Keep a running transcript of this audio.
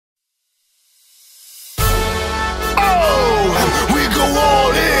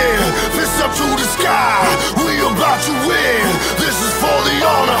up to the sky, we about to win. This is for the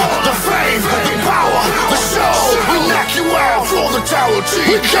honor, the fame, the power, the show. We knock you out for the tower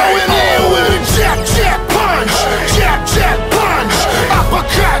T. We're going in with a jab, jab, punch. Jab, jab, punch.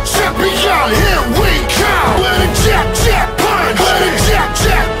 Uppercut, champion, here we come. With a jab, jab, punch. With a jab,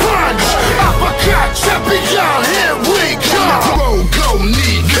 jab, punch. Uppercut, champion, here we come. Go, go,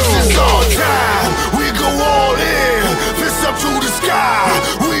 knee, this is our time. We go all in, fist up to the sky.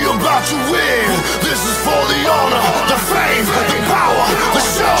 We about to win. This is for the honor, the fame, the power, the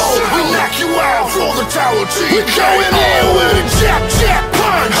show. We knock you out for the tower T. We're going in with a jab, jab,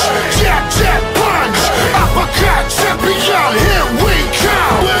 punch. Jab, jab, punch. Uppercut, champion, here we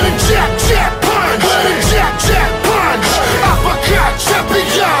come. With a jab, jab, punch. With a jab, jab, punch. Uppercut,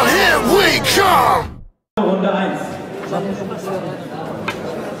 champion, here we come. Runde 1.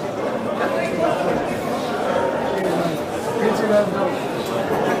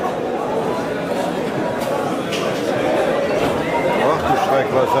 Ach du Schreck,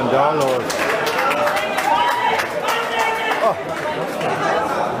 was ist denn da los? Oh.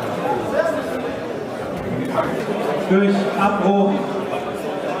 Durch Abbruch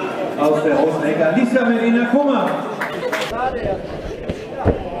aus der Außenecke. Alicia Melina, Kummer.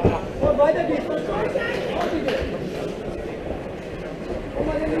 Und weiter geht's.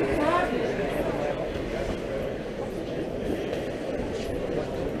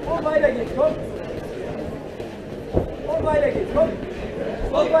 Und weiter geht's, komm. Und weiter geht's, komm.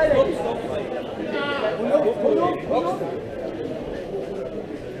 Und weiter geht's.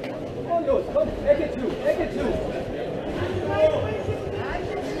 Und los, komm. Ecke zu, Ecke zu.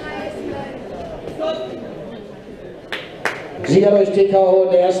 Sieger durch TKO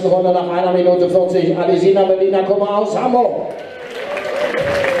in der ersten Runde nach 1 Minute 40. Alicia Melina aus Hamburg.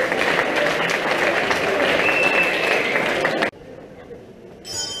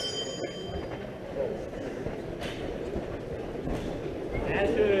 Sehr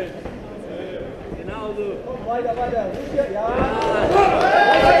schön. Genau so. Komm, weiter, weiter. Ja.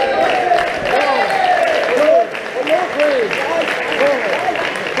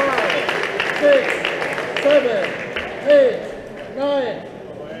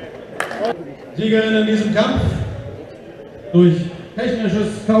 Siegerin in diesem Kampf durch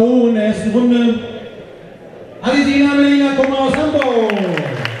technisches K.O. in der ersten Runde, Alicia Melina aus Hamburg.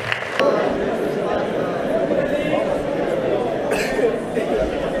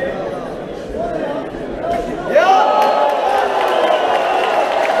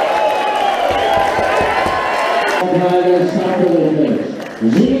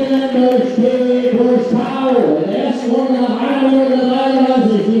 Siegerin durch K.O. in der ersten Runde nach 1 Minute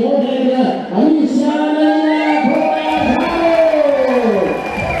 33. Die Rotecke Alicia Melina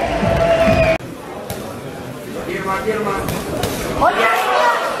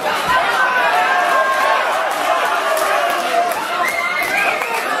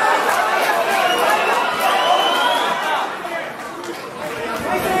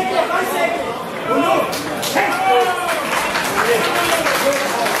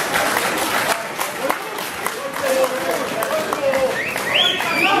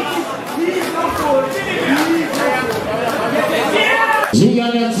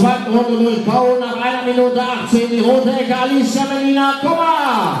Sieger der zweiten Runde durch K.O. nach 1 Minute 18, die rote Ecke Alicia Melina.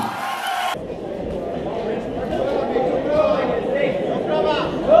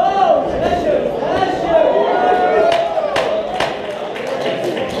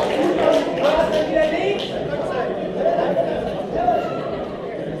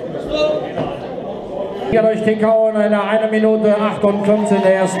 Sieger durch TKO in einer 1 Minute 58 in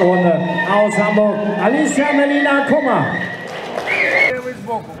der ersten Runde aus Hamburg, Alicia Melina.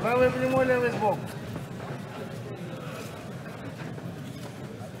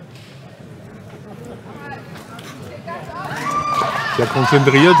 Sehr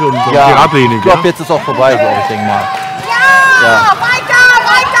konzentriert und ja, geradlinig. Ich glaube, jetzt ist auch vorbei, glaube ich, denke mal. Ja, weiter,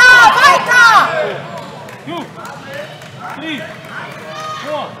 weiter, weiter! 2,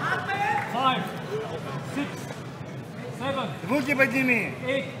 3, 4, 5, 6, 7,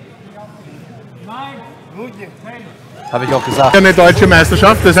 8, 9, 10. Habe ich auch gesagt. Eine deutsche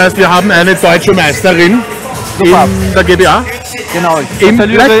Meisterschaft, das heißt, wir haben eine deutsche Meisterin Super. in der GBA. Genau, Im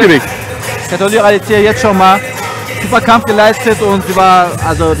Leichtgewicht. Ich gratuliere Alicia jetzt schon mal. Super Kampf geleistet und sie war,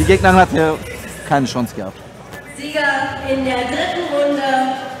 also die Gegnerin hat hier keine Chance gehabt. Sieger in der dritten Runde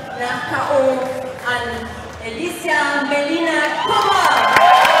nach K.O. an Alicia Melina.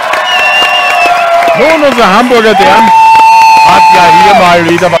 Nun, unser Hamburger Dern hat ja hier mal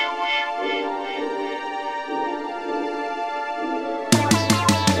wieder was.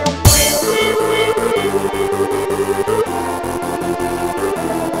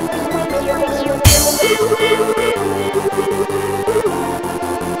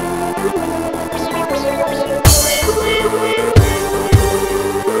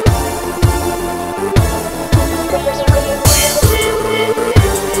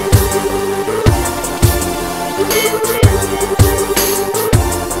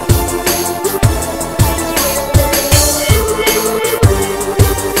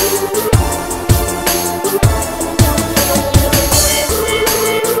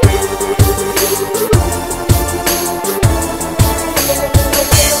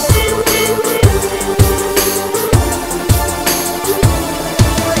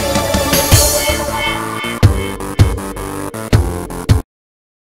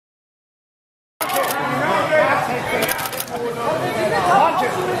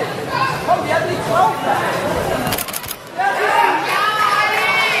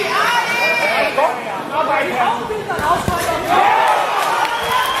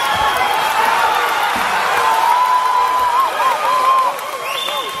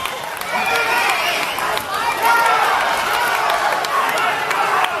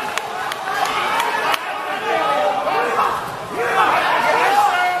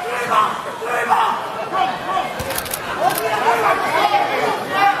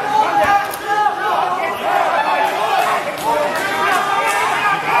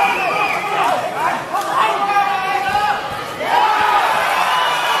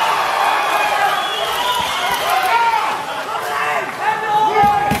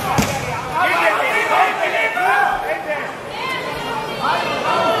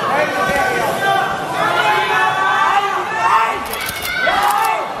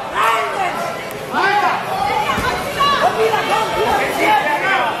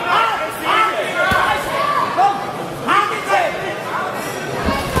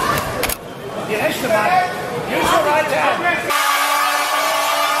 Die rechte Mann. Geh schon weiter.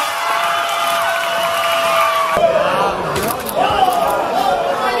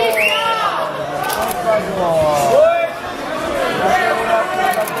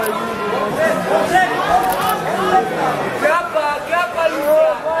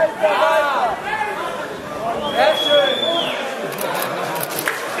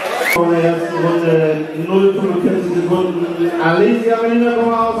 Von der ersten Runde 0,45 Sekunden. Alicia Melina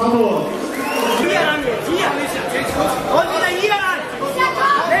kommt aus Hamburg. Hier ran jetzt, hier. Und wieder hier ran.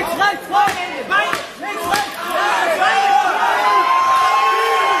 Rechts, rechts, Vorhände, Bein, rechts, rechts.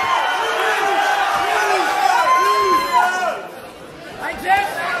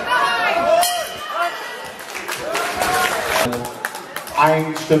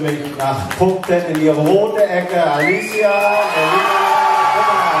 Einstimmig nach Punkten in die rote Ecke. Alicia Melina.